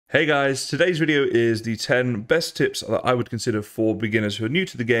Hey guys, today's video is the 10 best tips that I would consider for beginners who are new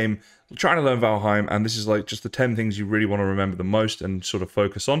to the game, trying to learn Valheim, and this is like just the 10 things you really want to remember the most and sort of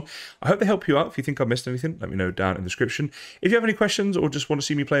focus on. I hope they help you out. If you think I missed anything, let me know down in the description. If you have any questions or just want to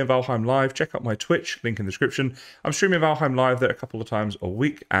see me playing Valheim live, check out my Twitch, link in the description. I'm streaming Valheim live there a couple of times a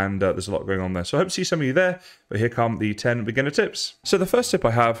week, and there's a lot going on there. So I hope to see some of you there, but here come the 10 beginner tips. So the first tip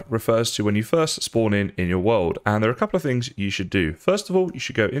I have refers to when you first spawn in your world, and there are a couple of things you should do. First of all, you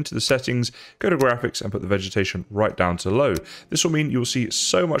should go into the settings, go to graphics, and put the vegetation right down to low. This will mean you'll see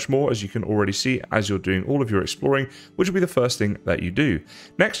so much more, as you can already see, as you're doing all of your exploring, which will be the first thing that you do.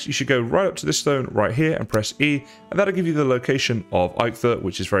 Next, you should go right up to this stone right here and press E, and that'll give you the location of Eikthyr,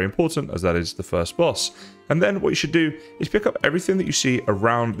 which is very important as that is the first boss. And then what you should do is pick up everything that you see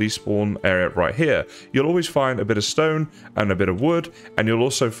around the spawn area right here. You'll always find a bit of stone and a bit of wood, and you'll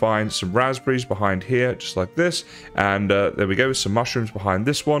also find some raspberries behind here, just like this. And there we go, some mushrooms behind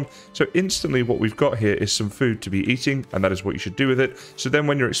this one. So instantly what we've got here is some food to be eating, and that is what you should do with it. So then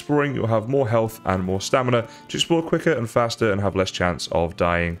when you're exploring, you'll have more health and more stamina to explore quicker and faster and have less chance of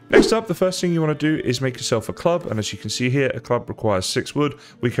dying. Next up, the first thing you want to do is make yourself a club. And as you can see here, a club requires 6 wood.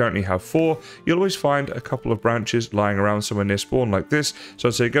 We currently have 4. You'll always find a couple of branches lying around somewhere near spawn like this, so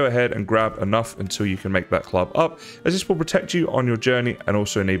I'd say go ahead and grab enough until you can make that club up, as this will protect you on your journey and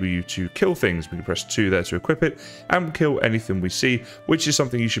also enable you to kill things. We can press 2 there to equip it and kill anything we see, which is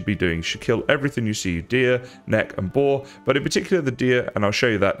something you should be doing. You should kill everything you see: deer, neck and boar, but in particular the deer, and I'll show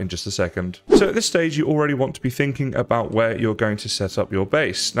you that in just a second. So at this stage you already want to be thinking about where you're going to set up your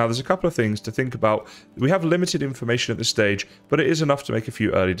base. Now there's a couple of things to think about. We have limited information at this stage, but it is enough to make a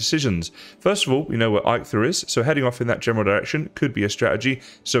few early decisions. First of all, we know where Eikthyr is, so heading off in that general direction could be a strategy.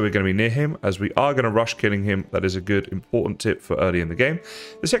 So we're going to be near him, as we are going to rush killing him. That is a good important tip for early in the game.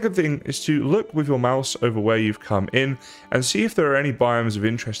 The second thing is to look with your mouse over where you've come in and see if there are any biomes of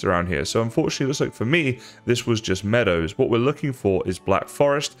interest around here. So unfortunately, it looks like for me this was just meadows. What we're looking for is black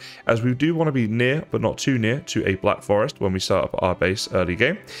forest, as we do want to be near but not too near to a black forest when we start up our base early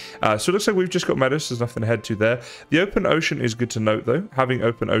game. So it looks like we've just got meadows. There's nothing to head to there. The open ocean is good to note though. Having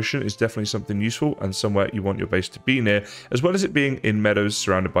open ocean is definitely something useful and somewhere you want your base to be near, as well as it being in meadows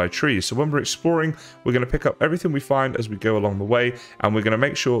surrounded by trees. So when we're exploring, we're going to pick up everything we find as we go along the way, and we're going to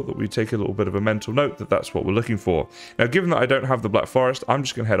make sure that we take a little bit of a mental note that that's what we're looking for. Now, given that I don't have the black forest, I'm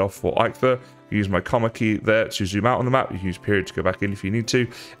just going to head off for Eikthyr. Use my comma key there to zoom out on the map. You can use period to go back in if you need to.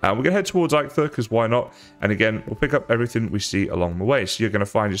 We're going to head towards Eikthyr, because why not? And again, we'll pick up everything we see along the way. So you're going to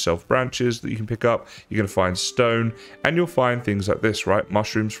find yourself branches that you can pick up. You're going to find stone, and you'll find things like this, right?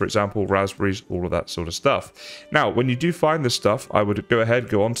 Mushrooms, for example, raspberries, all of that sort of stuff. Now, when you do find this stuff, I would go ahead,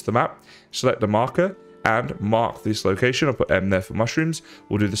 go onto the map, select the marker, and mark this location. I'll put M there for mushrooms.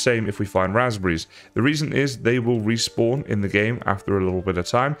 We'll do the same if we find raspberries. The reason is they will respawn in the game after a little bit of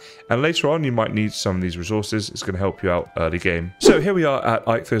time, and later on you might need some of these resources. It's going to help you out early game. So here we are at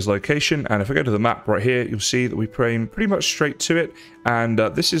Eiktyr's location, and if I go to the map right here, you'll see that we came pretty much straight to it, and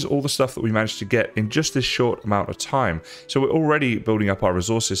this is all the stuff that we managed to get in just this short amount of time. So we're already building up our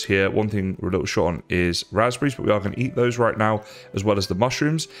resources here. One thing we're a little short on is raspberries, but we are going to eat those right now, as well as the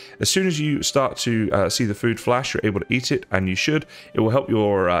mushrooms. As soon as you start to see the food flash, you're able to eat it, and you should. It will help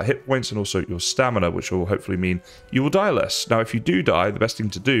your hit points and also your stamina, which will hopefully mean you will die less. Now, if you do die, the best thing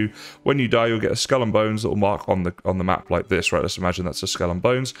to do when you die, you'll get a skull and bones that will mark on the map like this, right? Let's imagine that's a skull and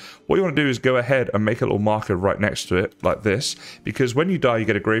bones. What you want to do is go ahead and make a little marker right next to it like this, because when you die, you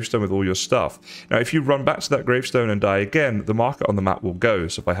get a gravestone with all your stuff. Now, if you run back to that gravestone and die again, the marker on the map will go.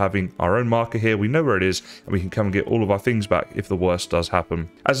 So by having our own marker here, we know where it is, and we can come and get all of our things back if the worst does happen.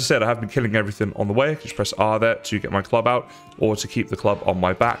 As I said, I have been killing everything on the way. Just press R there to get my club out, or to keep the club on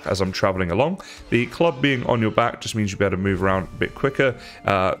my back as I'm traveling along. The club being on your back just means you'll be able to move around a bit quicker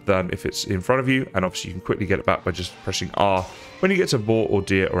than if it's in front of you, and obviously you can quickly get it back by just pressing R when you get to boar or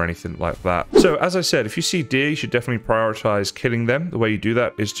deer or anything like that. So as I said, if you see deer, you should definitely prioritize killing them. The way you do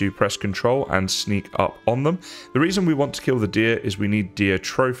that is to press control and sneak up on them. The reason we want to kill the deer is we need deer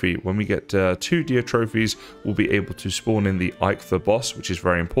trophy. When we get 2 deer trophies, we'll be able to spawn in the Eikthyr boss, which is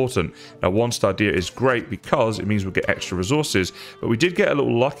very important. Now, 1-star deer is great because it means we'll get extra resources, but we did get a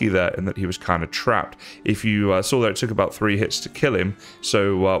little lucky there in that he was kind of trapped. If you saw there, it took about 3 hits to kill him,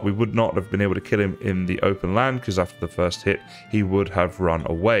 so we would not have been able to kill him in the open land, because after the first hit he would have run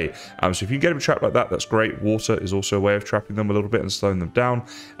away. So if you can get him trapped like that, that's great. Water is also a way of trapping them a little bit and slowing them down,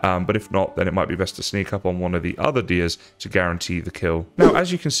 but if not, then it might be best to sneak up on one of the other deers to guarantee the kill. Now,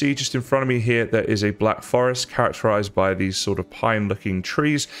 as you can see just in front of me here, there is a black forest characterized by these sort of pine looking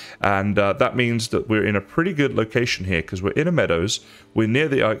trees, and that means that that we're in a pretty good location here because we're in a meadows, we're near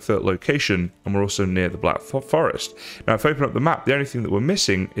the Eichthur location, and we're also near the Black Forest. Now, if I open up the map, the only thing that we're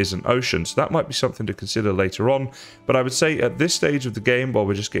missing is an ocean, so that might be something to consider later on. But I would say at this stage of the game, while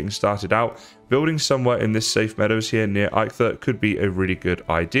we're just getting started out, building somewhere in this safe meadows here near Eichthur could be a really good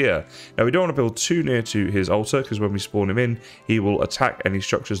idea. Now, we don't want to build too near to his altar because when we spawn him in, he will attack any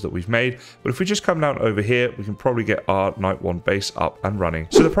structures that we've made. But if we just come down over here, we can probably get our night 1 base up and running.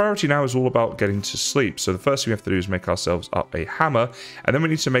 So the priority now is all about getting to sleep. So the first thing we have to do is make ourselves up a hammer, and then we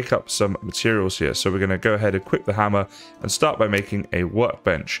need to make up some materials here. So we're going to go ahead and equip the hammer and start by making a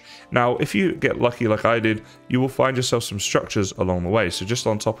workbench. Now, if you get lucky like I did, you will find yourself some structures along the way. So just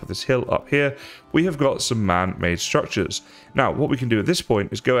on top of this hill up here, we have got some man-made structures. Now, what we can do at this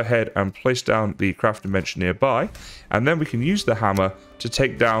point is go ahead and place down the crafting bench nearby, and then we can use the hammer to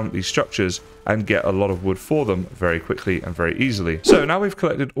take down these structures and get a lot of wood for them very quickly and very easily. So now we've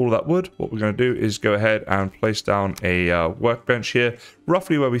collected all that wood, what we're going to do is go ahead and place down a workbench here,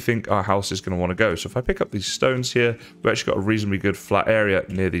 roughly where we think our house is going to want to go. So if I pick up these stones here, we've actually got a reasonably good flat area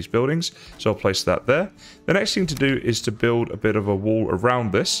near these buildings, so I'll place that there. The next thing to do is to build a bit of a wall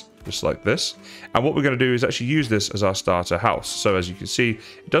around this, just like this. And what we're going to do is actually use this as our starter house. So as you can see,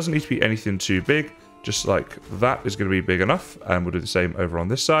 it doesn't need to be anything too big. Just like that is going to be big enough, and we'll do the same over on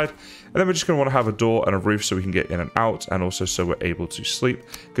this side. And then we're just going to want to have a door and a roof so we can get in and out, and also so we're able to sleep,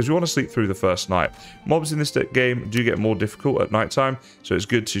 because we want to sleep through the first night. Mobs in this game do get more difficult at night time, so it's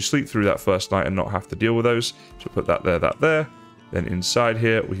good to sleep through that first night and not have to deal with those. So put that there. Then inside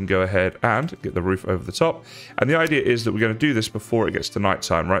here, we can go ahead and get the roof over the top. And the idea is that we're going to do this before it gets to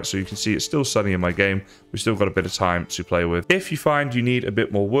nighttime, right? So you can see it's still sunny in my game. We've still got a bit of time to play with. If you find you need a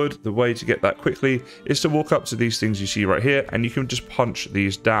bit more wood, the way to get that quickly is to walk up to these things you see right here, and you can just punch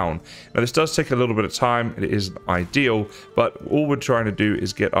these down. Now, this does take a little bit of time. It isn't ideal, but all we're trying to do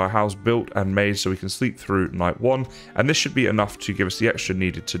is get our house built and made so we can sleep through night 1. And this should be enough to give us the extra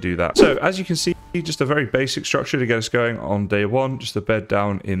needed to do that. So as you can see, just a very basic structure to get us going on day 1, just a bed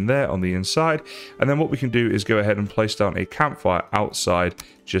down in there on the inside. And then what we can do is go ahead and place down a campfire outside,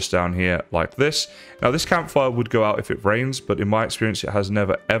 just down here like this. Now, this campfire would go out if it rains, but in my experience, it has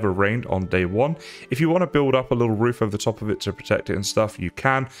never ever rained on day 1. If you want to build up a little roof over the top of it to protect it and stuff, you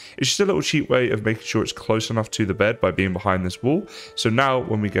can. It's just a little cheap way of making sure it's close enough to the bed by being behind this wall. So now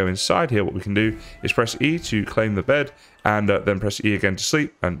when we go inside here, what we can do is press E to claim the bed, and then press E again to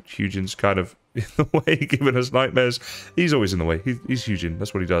sleep. And Hugin's kind of in the way, giving us nightmares. He's always in the way. He's Hugin.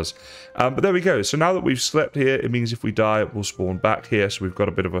 That's what he does. But there we go. So now that we've slept here, it means if we die, we'll spawn back here. So we've got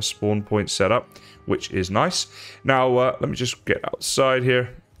a bit of a spawn point set up, which is nice. Now, let me just get outside here.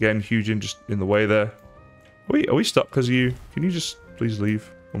 Again, Hugin just in the way there. Are we stuck because of you? Can you just please leave?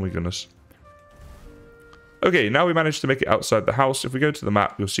 Oh my goodness. Okay, now we managed to make it outside the house. If we go to the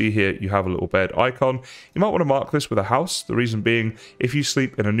map, you'll see here you have a little bed icon. You might want to mark this with a house. The reason being, if you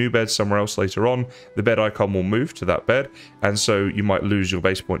sleep in a new bed somewhere else later on, the bed icon will move to that bed, and so you might lose your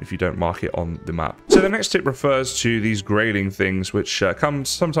base point if you don't mark it on the map. So the next tip refers to these grayling things, which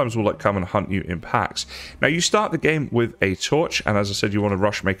sometimes will come and hunt you in packs. Now, you start the game with a torch, and as I said, you want to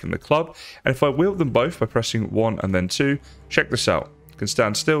rush making the club. And if I wield them both by pressing 1 and then 2, check this out. Can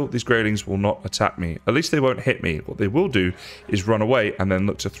stand still, these graylings will not attack me. At least they won't hit me. What they will do is run away and then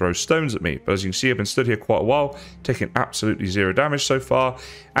look to throw stones at me. But as you can see, I've been stood here quite a while, taking absolutely 0 damage so far.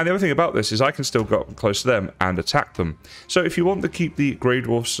 And the other thing about this is I can still go close to them and attack them. So if you want to keep the grey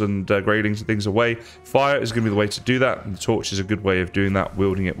dwarfs and graylings and things away, fire is going to be the way to do that. And the torch is a good way of doing that,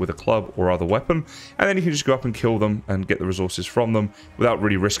 wielding it with a club or other weapon. And then you can just go up and kill them and get the resources from them without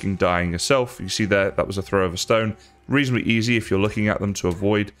really risking dying yourself. You see there, that was a throw of a stone. Reasonably easy if you're looking at them to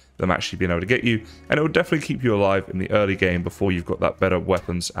avoid them actually being able to get you, and it will definitely keep you alive in the early game before you've got that better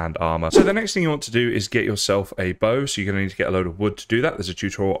weapons and armor. So the next thing you want to do is get yourself a bow. So you're going to need to get a load of wood to do that. There's a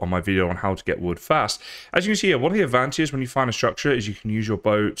tutorial on my video on how to get wood fast. As you can see here, one of the advantages when you find a structure is you can use your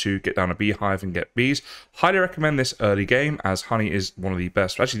bow to get down a beehive and get bees. Highly recommend this early game, as honey is one of the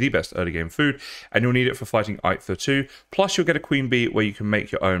best, actually the best early game food, and you'll need it for fighting Eichthur too. Plus you'll get a queen bee where you can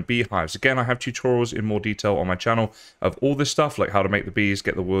make your own beehives. Again, I have tutorials in more detail on my channel of all this stuff, like how to make the bees,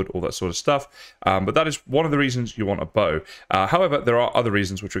 get the wood, all that sort of stuff. But that is one of the reasons you want a bow. However, there are other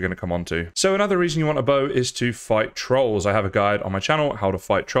reasons which we're going to come on to. So another reason you want a bow is to fight trolls. I have a guide on my channel how to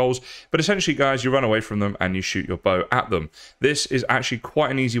fight trolls, but essentially, guys, you run away from them and you shoot your bow at them. This is actually quite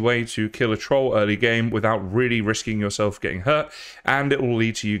an easy way to kill a troll early game without really risking yourself getting hurt, and it will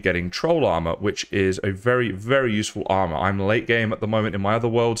lead to you getting troll armor, which is a very, very useful armor. I'm late game at the moment in my other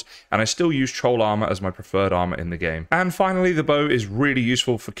worlds, and I still use troll armor as my preferred armor in the game. And finally, the bow is really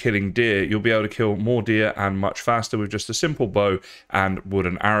useful for killing deer. You'll be able to kill more deer and much faster with just a simple bow and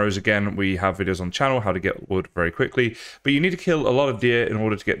wooden arrows. Again, we have videos on the channel how to get wood very quickly, but you need to kill a lot of deer in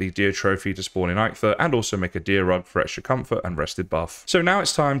order to get the deer trophy to spawn in Eikthyr, and also make a deer rug for extra comfort and rested buff. So now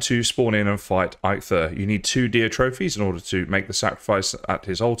it's time to spawn in and fight Eikthyr. You need 2 deer trophies in order to make the sacrifice at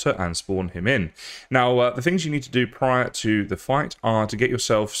his altar and spawn him in. Now, the things you need to do prior to the fight are to get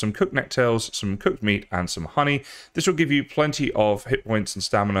yourself some cooked necktails, some cooked meat, and some honey. This will give you plenty of hit points and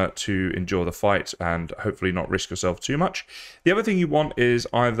stamina to endure the fight and hopefully not risk yourself too much. The other thing you want is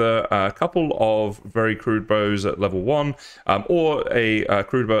either a couple of very crude bows at level 1 or a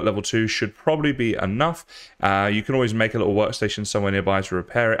crude bow at level 2 should probably be enough. You can always make a little workstation somewhere nearby to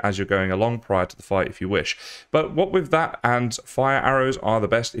repair it as you're going along prior to the fight if you wish. But what with that and fire arrows are the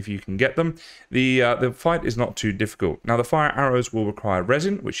best if you can get them. The fight is not too difficult. Now, the fire arrows will require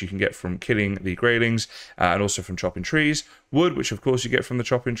resin, which you can get from killing the greylings and also from chopping trees, wood, which of course you get from the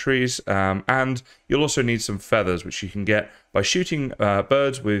chopping trees, and you'll also need some feathers, which you can get by shooting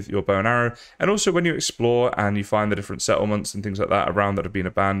birds with your bow and arrow, and also when you explore and you find the different settlements and things like that around that have been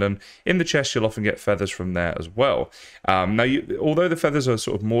abandoned, in the chest you'll often get feathers from there as well. Now, although the feathers are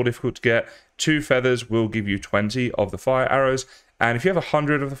sort of more difficult to get, 2 feathers will give you 20 of the fire arrows, and if you have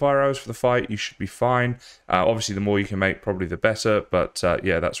 100 of the fire arrows for the fight, you should be fine. Obviously, the more you can make, probably the better, but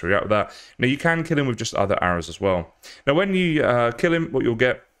yeah, that's where you're at with that. Now, you can kill him with just other arrows as well. Now, when you kill him, what you'll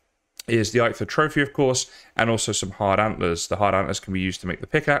get is the Eikthyr trophy, of course, and also some hard antlers. The hard antlers can be used to make the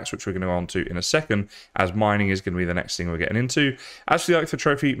pickaxe, which we're going to go on to in a second, as mining is going to be the next thing we're getting into. As for the Eikthyr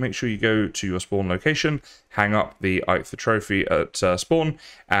trophy, make sure you go to your spawn location, hang up the Eikthyr trophy at spawn,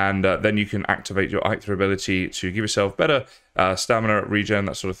 and then you can activate your Eikthyr ability to give yourself better stamina regen,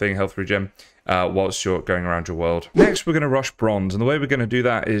 that sort of thing, health regen, whilst you're going around your world. Next, we're going to rush bronze, and the way we're going to do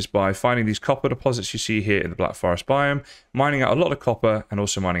that is by finding these copper deposits you see here in the Black Forest biome, mining out a lot of copper, and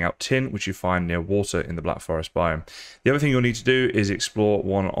also mining out tin, which you find near water in the Black Forest biome. The other thing you'll need to do is explore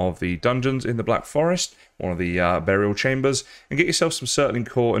one of the dungeons in the Black Forest, one of the burial chambers, and get yourself some Surtling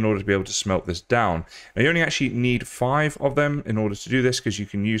core in order to be able to smelt this down. Now, you only actually need 5 of them in order to do this, because you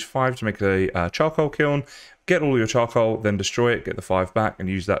can use 5 to make a charcoal kiln, get all your charcoal, then destroy it, get the 5 back, and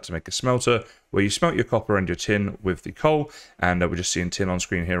use that to make a smelter, where you smelt your copper and your tin with the coal, and we're just seeing tin on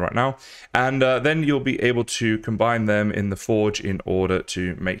screen here right now. And then you'll be able to combine them in the forge in order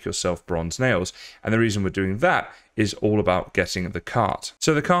to make yourself bronze nails. And the reason we're doing that is all about getting the cart.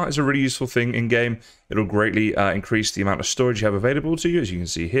 So the cart is a really useful thing in game. It'll greatly increase the amount of storage you have available to you, as you can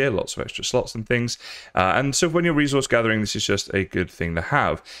see here, lots of extra slots and things. And so when you're resource gathering, this is just a good thing to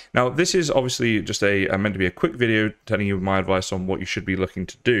have. Now, this is obviously just meant to be a quick video telling you my advice on what you should be looking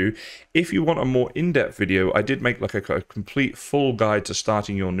to do. If you want a more in-depth video, I did make like a complete full guide to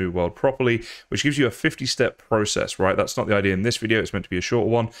starting your new world properly, which gives you a 50-step process, right? That's not the idea in this video, it's meant to be a short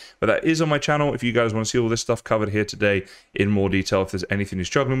one, but that is on my channel if you guys want to see all this stuff covered here today in more detail, if there's anything you're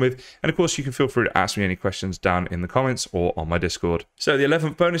struggling with. And of course, you can feel free to ask me any questions down in the comments or on my Discord. So the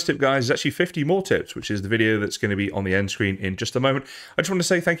 11th bonus tip, guys, is actually 50 more tips, which is the video that's going to be on the end screen in just a moment. I just want to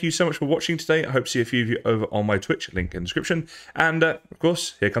say thank you so much for watching today. I hope to see a few of you over on my Twitch, link in the description. And of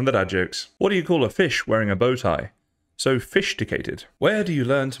course, here come the dad jokes. What do you call a fish wearing a bow tie? So fish-ticated. Where do you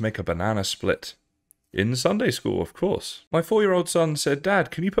learn to make a banana split? In Sunday school, of course. My 4-year-old son said,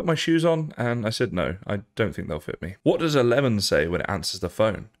 "Dad, can you put my shoes on?" And I said, "No, I don't think they'll fit me." What does a lemon say when it answers the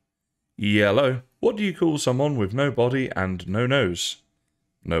phone? Yellow. What do you call someone with no body and no nose?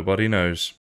 Nobody knows.